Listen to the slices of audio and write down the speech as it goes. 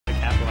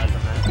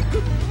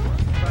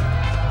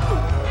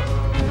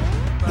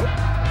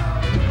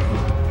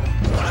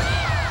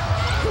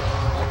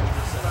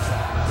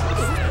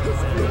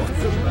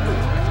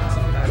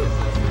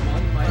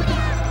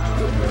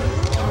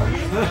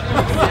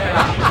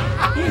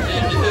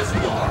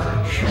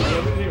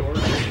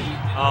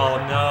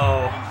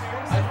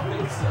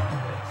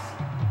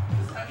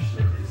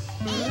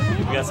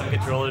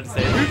controller to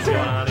say what's going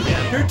on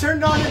again. Who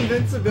turned on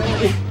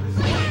invincibility?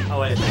 Oh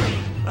wait.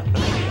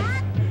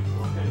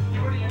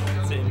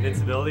 Is it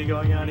invincibility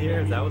going on here?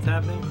 Is that what's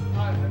happening?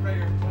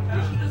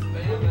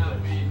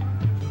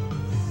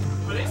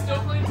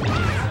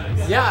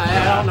 Yeah,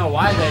 I don't know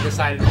why they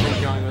decided to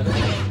keep going with it.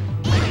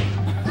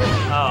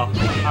 Oh,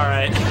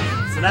 alright.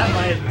 So that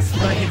might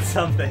explain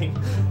something.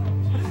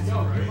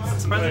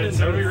 Wait,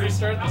 so we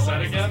restart the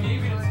set again?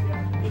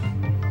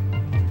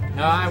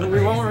 No,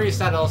 we won't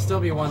reset, it'll still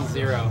be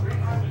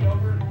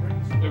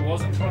 1-0. It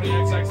wasn't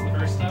 20XX the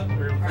first set?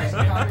 Or the first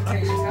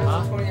game?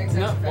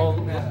 No, well,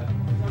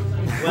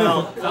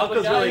 Well, The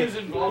Falco's guy really... who's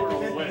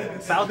invulnerable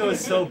wins. Falco is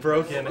so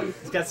broken.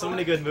 He's got so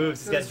many good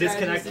moves. He's got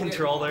disconnect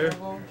controller,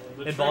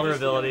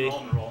 invulnerability.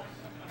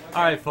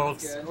 Alright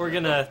folks, we're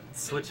gonna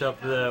switch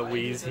up the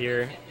Wii's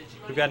here.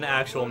 We've got an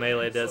actual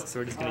melee disc, so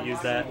we're just gonna use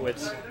that, which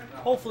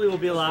hopefully will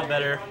be a lot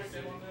better.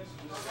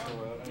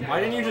 why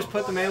didn't you just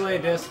put the melee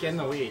disc in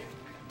the Wii?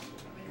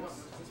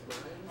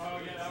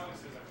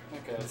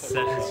 This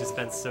set has just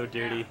been so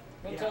dirty.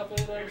 I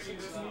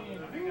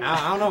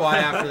don't know why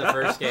after the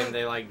first game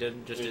they like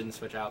didn't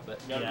switch out, but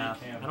Yeah,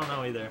 I don't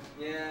know either.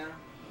 Yeah,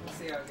 we'll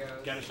see how it goes.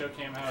 Gotta show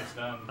Cam how it's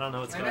done. I don't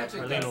know what's going on.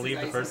 Are they gonna leave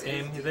the first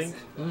game, you think?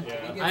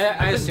 Yeah.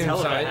 I assume tell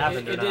so. if it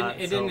happened or not,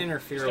 It so- didn't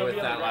interfere with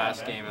that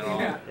last game at all.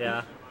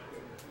 Yeah.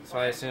 So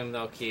I assume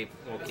we'll keep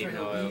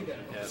Noah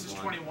at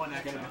 1.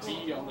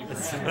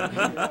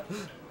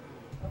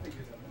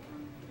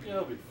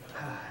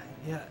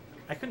 Yeah,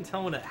 I couldn't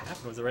tell when it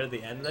happened. Was it right at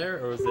the end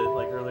there, or was it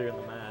like earlier in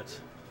the match?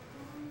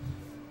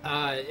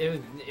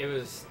 It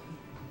was,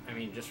 I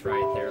mean, just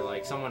right there.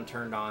 Like someone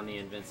turned on the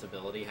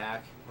invincibility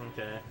hack,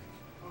 Okay.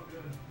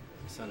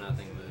 so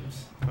nothing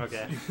moves.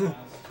 Okay.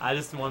 I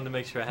just wanted to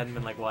make sure I hadn't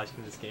been like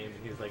watching this game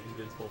and he was like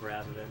invincible for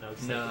half of it. And I was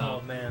just like,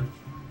 No. oh man,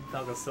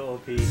 Falco's so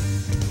OP.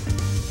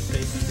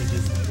 Faces are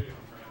just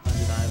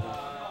undeniable.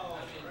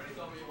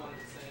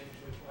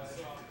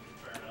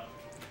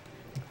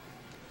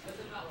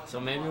 So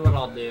maybe what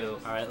I'll do.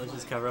 Alright, let's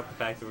just cover up the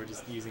fact that we're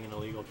just using an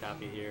illegal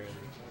copy here. And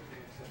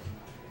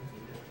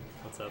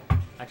what's up?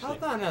 Actually,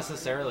 Well, not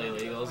necessarily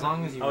illegal, as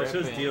long as you oh, it rip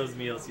shows it. deals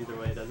meals either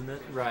way, doesn't it?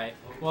 Right.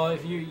 Well,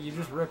 if you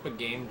just rip a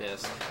game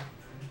disc,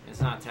 it's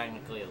not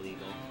technically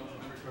illegal.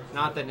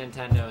 Not that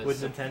Nintendo Would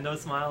is. Nintendo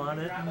smile on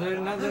it? They're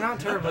not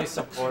terribly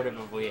supportive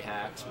of Wii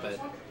hacks, but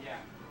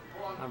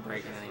not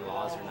breaking any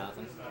laws or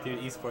nothing. Dude,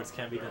 esports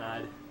can't be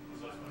denied.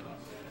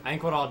 I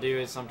think what I'll do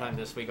is sometime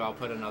this week I'll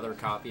put another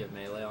copy of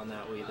Melee on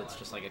that Wii that's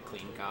just like a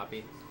clean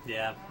copy.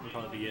 Yeah, it'd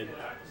probably be good.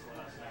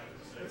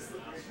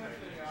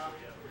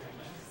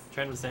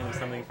 Trent was saying there's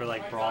something for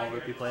like Brawl where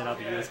if you play it off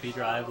a USB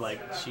drive,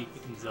 like Sheik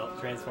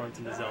transforms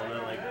into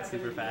Zelda like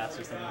super fast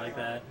or something like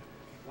that.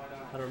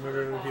 I don't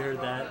remember if you heard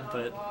that,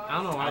 but I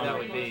don't know why that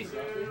would be.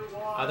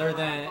 Other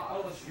than,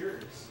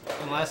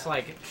 unless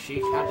like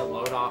Sheik had to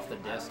load off the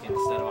disc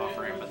instead of off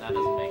RAM, but that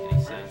doesn't make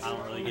any sense. I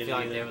don't really get I feel it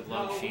like they either. would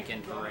load Sheik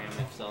into RAM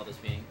if Zelda's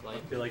being played. I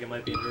feel like it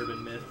might be an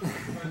urban myth.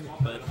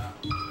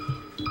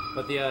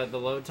 But The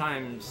load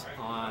times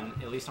on,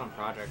 at least on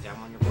Project M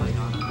when you're playing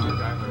on a hard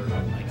drive are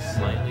like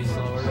slightly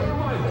slower,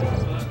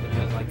 just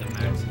because like the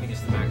max, I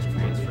guess the max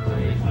transfer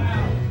rate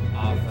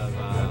off of a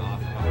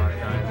hard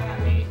drive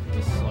can be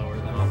just slower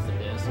than off the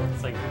disc.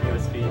 it's like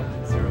USB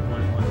 0.1.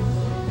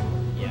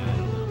 Yeah, I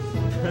don't know.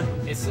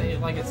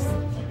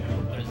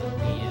 There's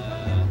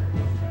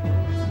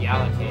the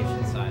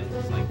allocation size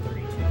is like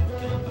 32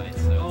 kilobytes.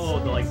 So Oh,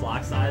 the like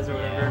block size or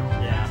whatever?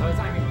 Yeah. So it's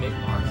not even big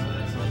block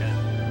size. Okay.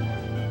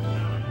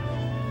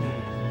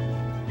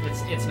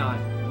 It's not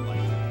like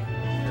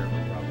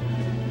terribly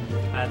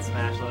probably. I had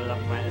Smash loaded up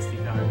on my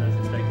SD card and I was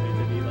expecting it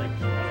to be like a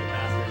little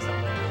faster or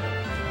something, but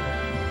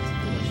it's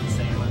pretty much the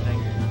same, I think,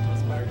 for the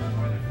most part.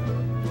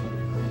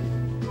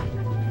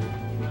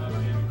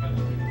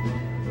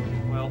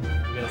 Well, we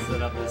gotta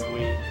set up this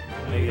Wii,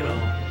 make it all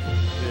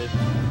good.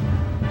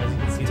 As you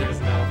can see, there's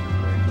no.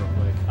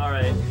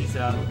 Alright, peace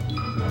out.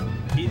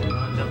 Pete, you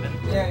wanna jump in?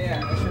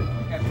 Yeah, I should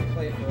have to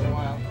play for a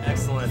while.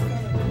 Excellent.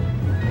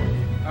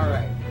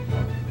 Alright.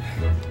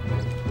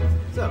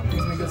 So,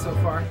 things been good so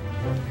far.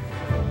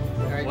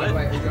 Alright, What?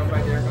 are you going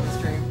by Derek on the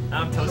stream?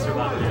 I'm Toaster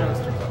Bob.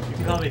 Toaster Bob. You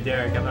can call me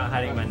Derek, I'm not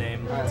hiding my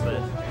name. Alright, But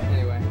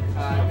anyway,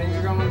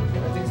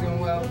 everything's going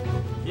well.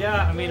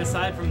 yeah, I mean,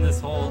 aside from this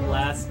whole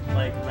last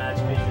like match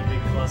being a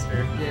big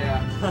cluster,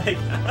 Yeah, like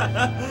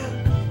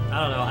I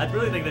don't know. I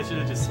really think they should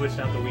have just switched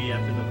out the Wii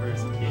after the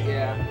first game.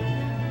 yeah.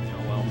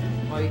 Oh well.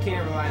 Well, you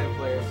can't rely on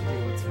players to do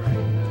what's right.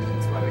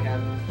 That's why we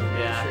have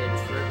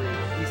administrators for every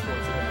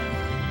esports event.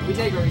 We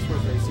take our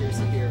esports very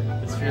seriously here.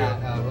 It's true.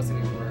 At, what's the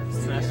name of our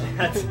Smash studio?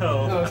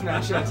 Chateau. No, it's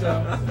not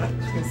Chateau. I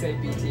was gonna say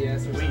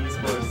BTS or Wii something.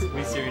 esports,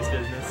 Wii serious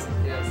business.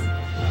 Yes.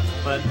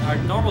 But our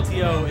normal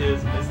TO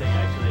is missing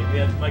actually. We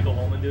had Michael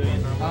Holman doing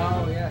it normally,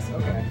 Oh, yes,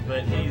 okay.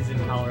 but he's in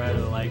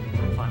Colorado, like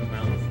climbing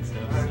mountains and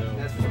stuff. Alright, So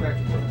that's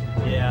respectable.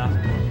 yeah,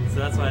 so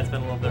that's why it's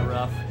been a little bit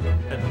rough.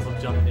 Had people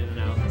jumping in and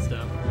out and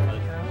stuff. But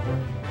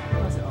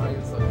How's the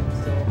audience looking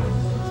still?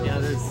 yeah,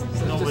 there's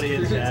nobody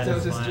in chat. Still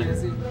It's just fine.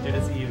 cheesy. Dude,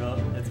 it's Evo.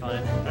 It's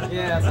fine.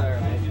 Yeah, that's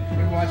alright.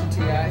 We been watching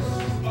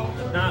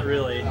TI? Not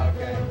really.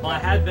 Okay. Well, I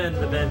had been,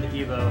 but then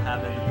Evo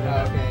happened.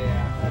 Okay,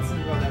 yeah. That's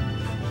Evo that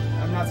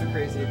I'm not so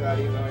crazy about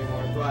Evo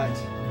anymore,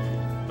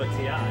 but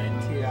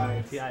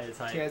TI is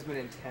hype. TI has been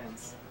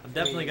intense. I'm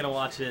definitely gonna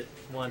watch it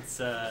once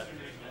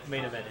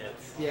main event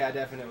hits. Yeah,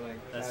 definitely.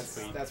 That's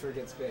sweet. That's where it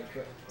gets big.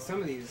 But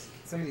some of these,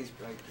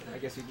 like I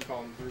guess you could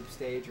call them group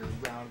stage or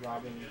round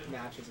robin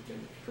matches have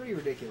been pretty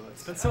ridiculous.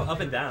 It's been so up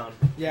and down.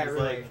 Yeah, it's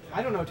really. like,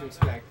 I don't know what to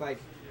expect. Like,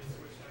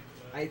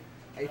 I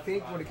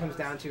think what it comes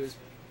down to is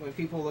when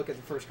people look at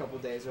the first couple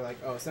of days, they're like,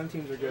 oh, some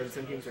teams are good,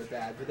 some teams are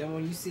bad. But then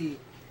when you see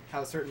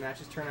how certain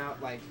matches turn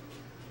out, like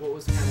what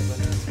was kind of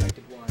an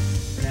unexpected one,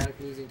 Fnatic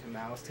losing to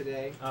Mouse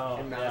today,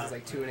 and Mouse is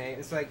like 2-8.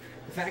 It's like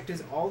the fact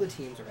is all the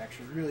teams are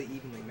actually really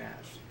evenly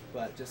matched,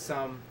 but just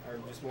some are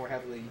just more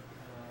heavily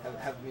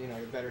have you know,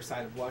 the better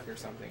side of luck or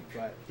something.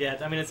 But yeah,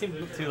 I mean, it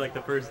seems too like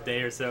the first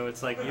day or so.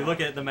 It's like you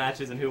look at the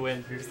matches and who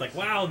wins, you're just like,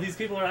 wow, these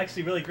people are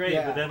actually really great.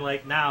 Yeah. But then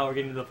like now we're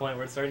getting to the point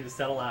where it's starting to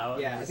settle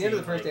out. yeah, at the end of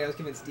the first day, I was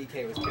convinced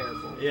DK was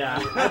terrible. Yeah.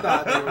 I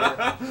thought they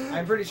were.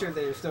 I'm pretty sure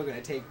they were still going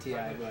to take TI,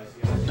 but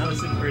No, they're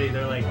sitting pretty.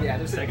 They're like yeah,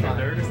 they're second or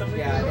third or something.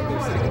 Yeah, I think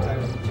they're second time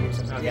with the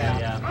Chiefs. Okay, Yeah.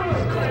 yeah.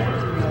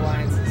 The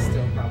Alliance is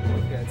still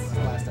probably fits.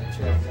 Last I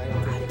checked,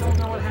 I don't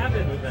know what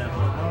happened with them. I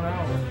don't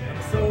know.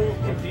 I'm so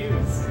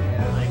confused.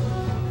 Yeah. Like,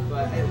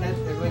 But that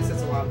really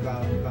says a lot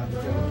about the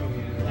Joe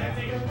community.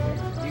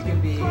 Like, you can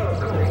be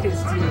the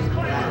greatest team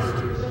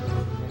last year,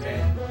 and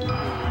then be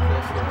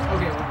close to it.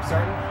 Okay, we're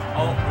starting.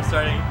 oh, we're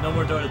starting. No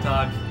more Dota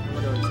talk.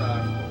 We're going to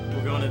talk.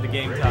 We're going into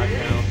game talk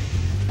now.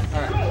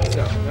 All right.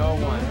 So no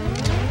one.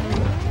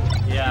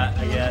 Yeah,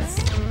 I guess.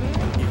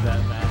 Keep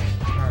that match.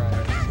 All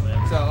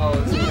right. So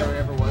so there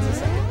ever was a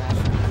second match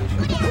in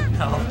the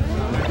No,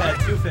 we've had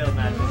 2 failed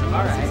matches. And All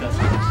one right.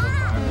 successful match so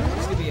far.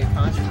 This could be a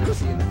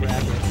controversy in the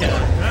brackets.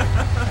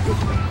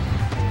 Yeah.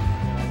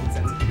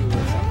 Sense of coup or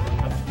something.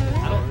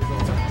 I don't.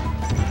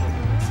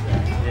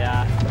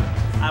 Yeah.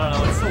 I don't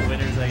know. It's still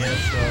winners, I guess.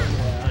 So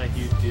not a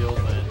huge deal,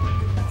 but.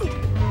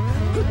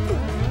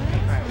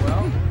 Alright,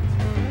 well,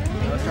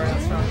 let's start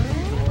out strong as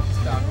usual.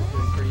 Stock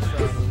was pretty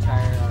strong the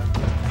entire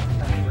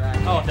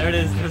bracket. Oh, there it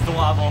is. There's the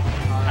wobble.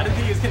 I didn't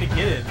think he was gonna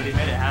get it, but he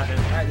made it happen.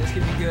 Alright, this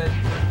could be good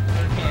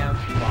for Cam.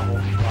 Wobble,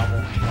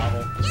 wobble,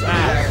 wobble.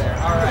 Smash! Smash.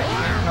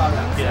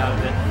 Alright, Get out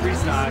of it. Free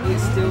stock. He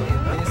is still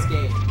in this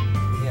game.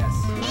 Yes.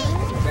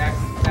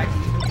 Back to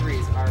even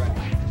threes. Alright.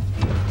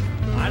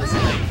 Honestly,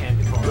 I can't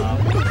be pulled off.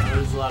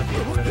 There's a lot of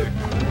people that are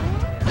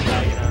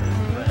bagging on him,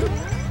 but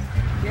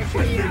He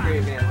actually has a pretty great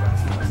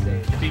advantage on the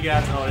stage. if he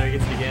got, oh, there he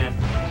gets it again.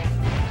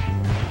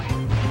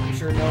 I'm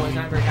sure Noah's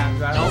not very happy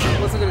about it.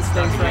 Let's look at his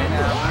face right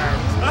now.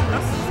 Alright.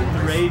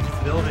 The rage is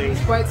building.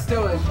 He's quite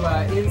stoic,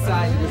 but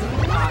inside he is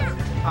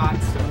hot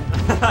stone.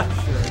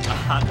 Sure. A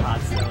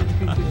hot stone.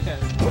 Yes.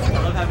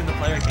 I love having the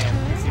player cam.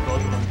 You see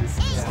both of them just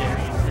staring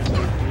at him.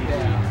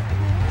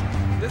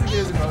 Yeah. Doesn't get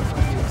as emotional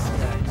as you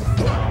expect.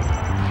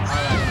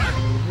 Alright.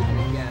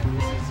 Again,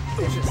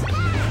 this is just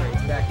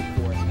traits back and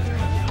forth.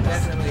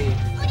 Definitely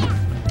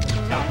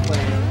top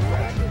player in the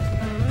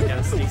bracket.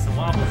 Gotta sneak some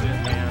wobbles in,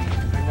 man.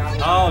 I'm not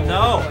looking Oh forward to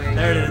no! playing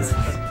There it this. is.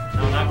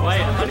 No, not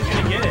quite. I thought he was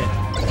gonna get it.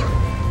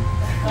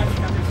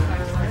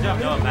 Good job,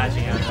 Noah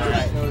matching out.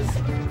 Alright, those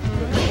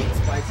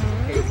spikes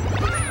and cases.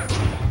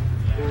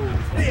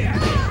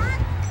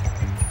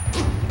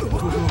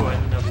 Ooh, I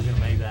didn't know if he was gonna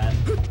make that.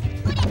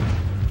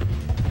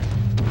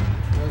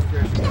 Those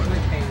grips are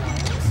really paying off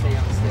to stay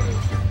on the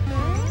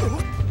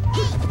stage.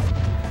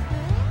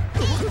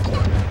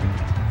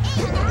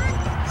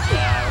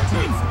 Yeah, once we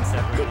get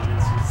separated,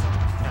 it's just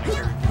kind of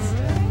curtains.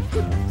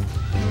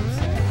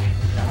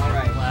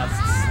 Alright. Last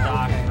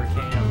stock Okay. for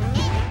Cam.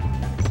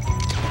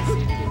 Let's see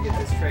if you can get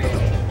this trade.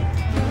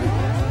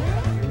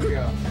 Here we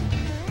go.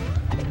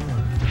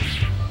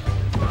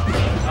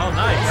 Oh,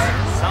 nice.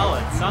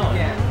 Solid, solid.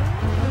 Again,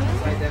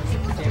 slight deficit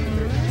for Cam in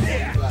third,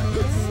 but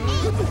let's see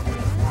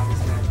how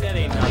this match That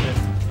ain't nothing.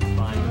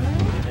 Fine.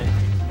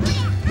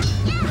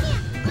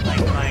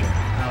 Clank, clank.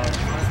 on a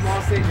small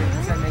stage,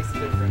 1% makes a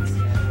difference,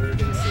 and we're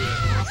gonna see it.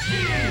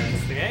 And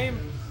it's the game.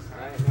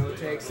 Alright, Noah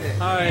takes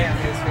it. All right. Cam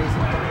is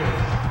facing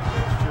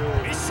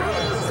Truly.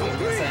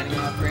 Signing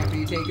off. Grant, are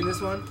you taking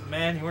this one?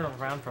 Man, you weren't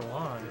around for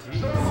long.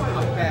 Jeez.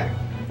 I'm back.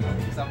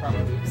 Because I'll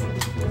probably lose.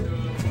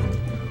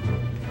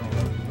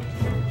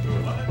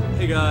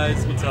 Hey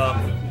guys, what's up?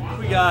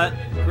 We got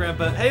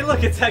Grandpa. Hey,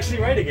 look, it's actually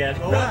right again.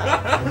 Oh,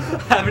 wow.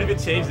 Haven't even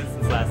changed it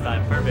since last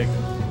time. Perfect.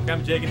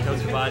 Grandpa Jake and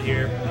Toaster Bot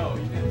here.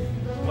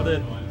 What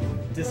a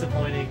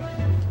disappointing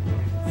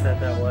set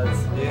that was.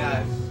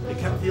 Yeah, it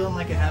kept feeling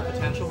like it had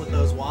potential with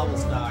those wobble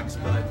stocks,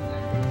 but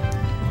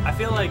I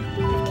feel like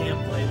if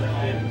Cam played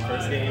like in the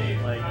first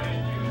game, like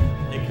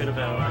it could have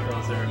been a lot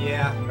closer.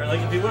 yeah. Or like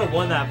if he would have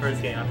won that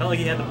first game, I felt like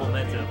he had the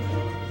momentum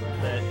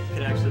that he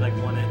could actually like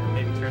won it and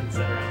maybe turn the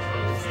set around.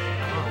 But just, I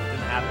don't know, it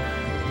didn't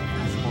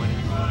happen. Disappointing.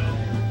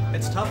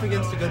 It's tough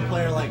against a good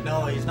player like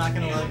Noah. He's not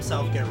going to let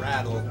himself get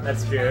rattled.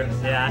 That's true.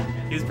 Yeah,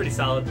 he was pretty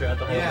solid throughout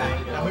the whole Yeah,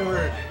 thing. and we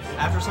were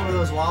after some of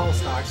those wobble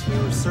stocks, we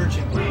were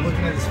searching, we were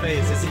looking at his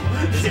face. Is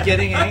he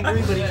getting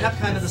angry? But he kept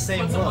kind of the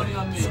same look.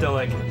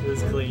 Stoic. It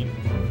was clean.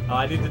 Oh,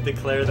 I need to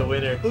declare the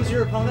winner. Who's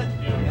your opponent?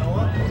 You know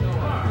what?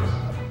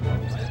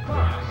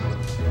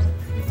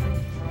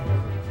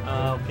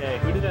 Okay,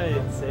 who did I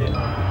say?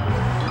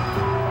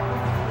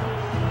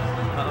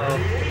 Uh-oh.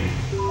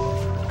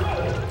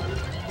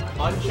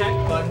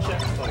 Uncheck, button check,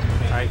 button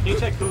check. Alright, can you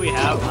check who we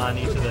have on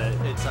each of the...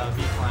 It's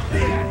V-Climber.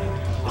 Okay.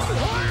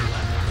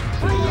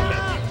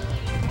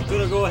 I'm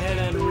gonna go ahead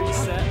and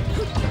reset.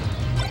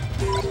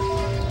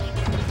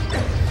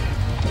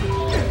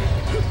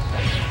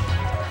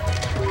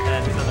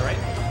 And who's on the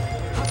right?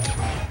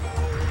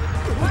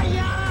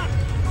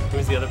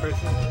 Who's the other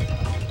person?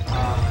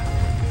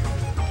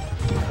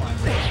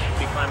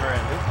 V-Climber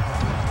and who?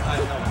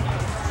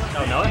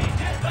 Oh, Noah?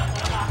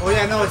 Oh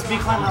yeah, no, it's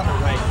V-Climber on the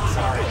right.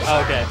 Sorry.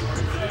 Oh, okay.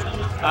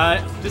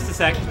 Just a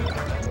sec.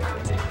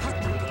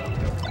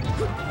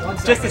 1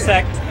 second. Just a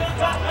sec.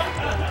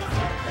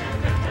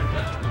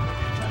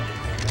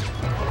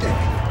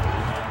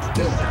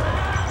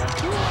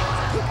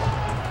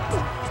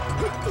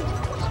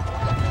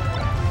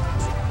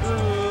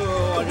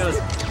 Oh, I gotta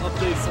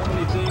update so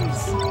many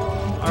things.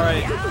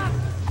 Alright.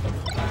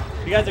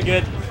 You guys are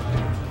good.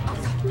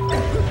 You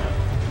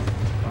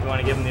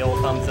wanna give them the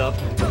old thumbs up?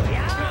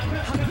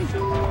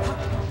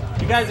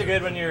 You guys are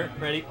good when you're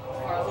ready.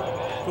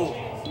 Cool.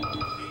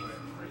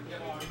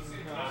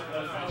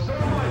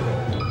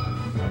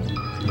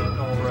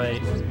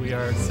 Alright, we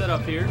are set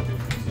up here.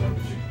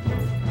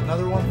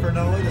 Another one for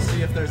Noah to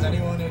see if there's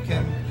anyone who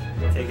can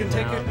take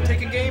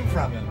a game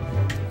from him.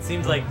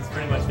 Seems like he's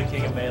pretty much the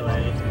king of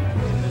melee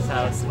in this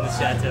house, in this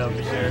chateau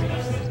for sure.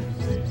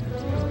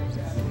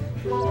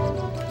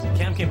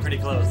 Cam came pretty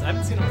close. I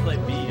haven't seen him play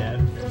B yet.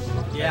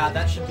 Yeah,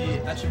 that should be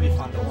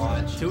fun to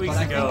watch. 2 weeks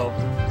But ago.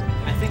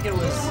 I think it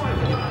was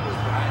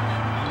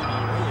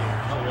Brian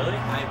earlier. Oh really?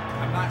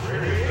 I'm not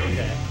sure.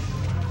 Okay.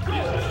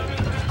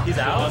 He's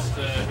out?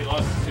 He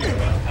lost to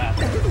Pat.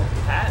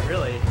 Pat,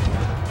 really?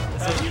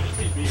 So you just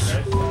beat me,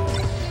 right?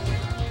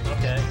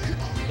 Okay.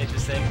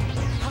 Interesting.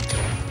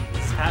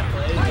 Does Pat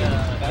play?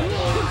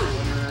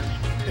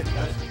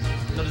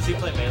 So does he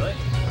play melee?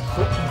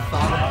 Quick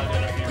methodical.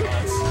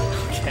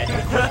 Okay.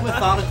 Quick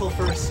methodical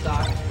first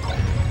stock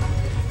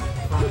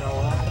for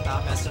Noah,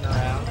 not messing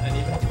around, and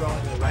even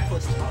throwing the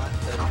reckless taunt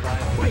that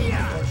Brian was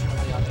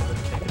unfortunately unable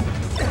to take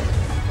advantage of.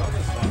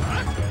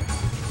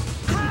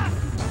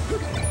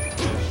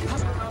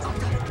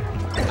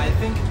 I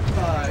think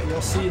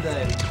you'll see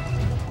that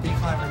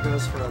V-Climber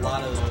goes for a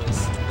lot of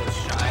those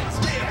shines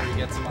whenever he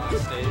gets him on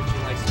stage.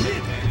 He likes to take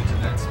advantage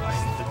of that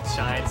spike. The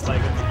giant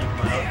spike to keep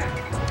him out.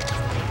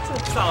 It's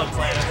a solid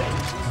plan, I think.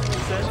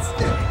 Makes sense.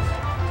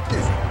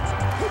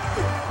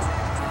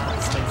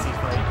 Spicy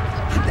fight.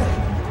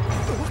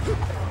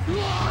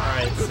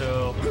 Alright,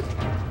 so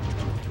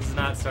this is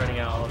not starting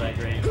out all that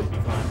great with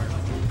V-Climber.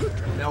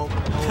 Nope,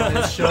 Noah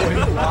is showing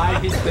why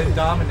he's been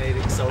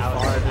dominating so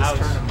far in this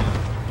tournament.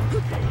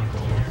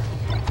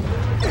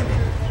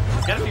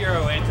 He's gotta figure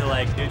out a way to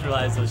like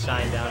neutralize those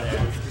shine down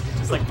airs.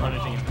 Just like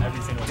punishing him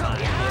every single time.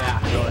 Yeah.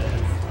 Go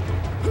ahead.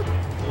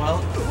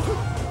 Well,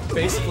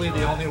 basically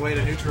the only way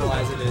to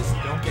neutralize it is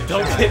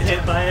don't Get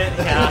hit by it.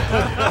 Yeah.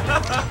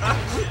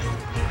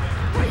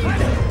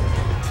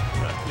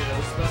 Yeah,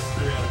 this is best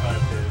 3 out of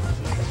 5 days.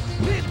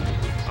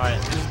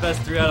 Alright, this is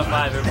best 3 out of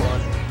 5,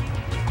 everyone.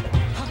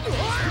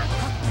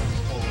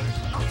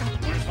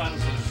 Winners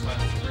finals, losers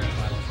finals, 3 out of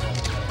 5.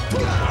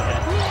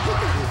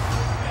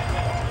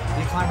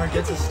 The climber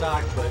gets a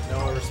stock, but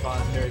Noah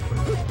responds very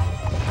quickly.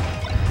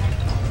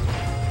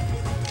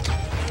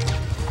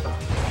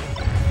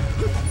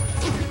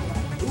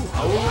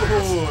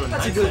 Oh,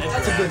 That's a good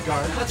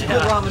guard. That's a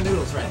good ramen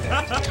noodles right there.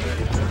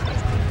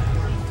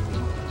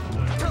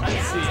 I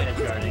see edge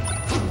guarding. I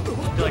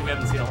feel like we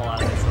haven't seen a whole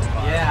lot of it so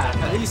far. Yeah,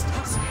 at least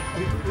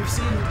we've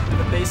seen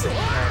the basic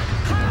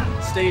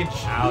stage.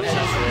 Ouch,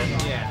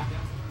 that's it. Yeah.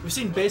 We've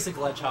seen basic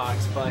ledge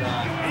hogs, but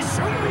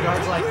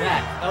guards like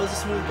that was a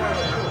smooth guard.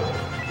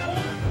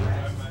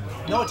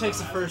 Noah takes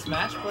the first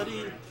match,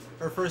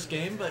 or first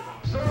game, but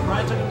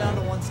Brian took him down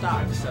to 1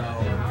 stock, so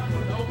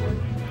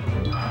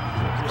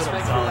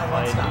respect for that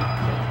 1 stock.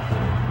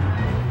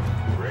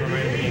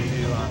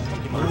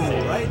 Ooh,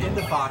 right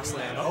into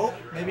Foxland. Oh,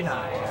 maybe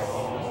not.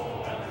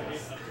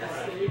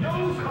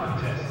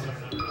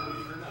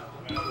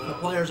 The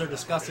players are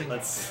discussing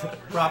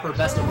proper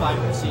best of 5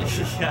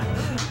 procedure. Yeah.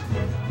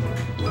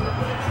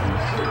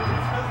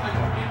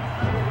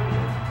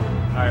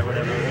 Alright,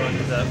 whatever. We're going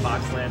to the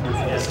Foxland once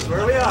This is again.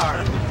 where we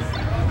are.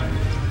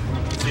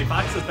 See,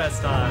 Fox is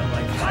best on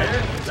like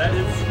fire. Is that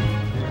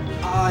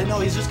his? No,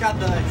 he's got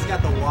the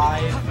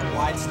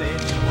wide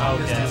stage. Oh,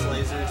 okay.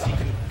 Distance lasers.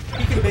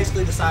 He can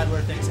basically decide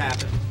where things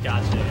happen.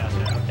 Gotcha.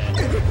 Okay.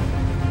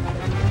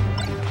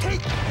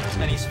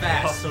 And he's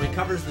fast, so he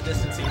covers the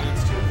distance he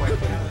needs to quite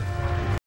quickly.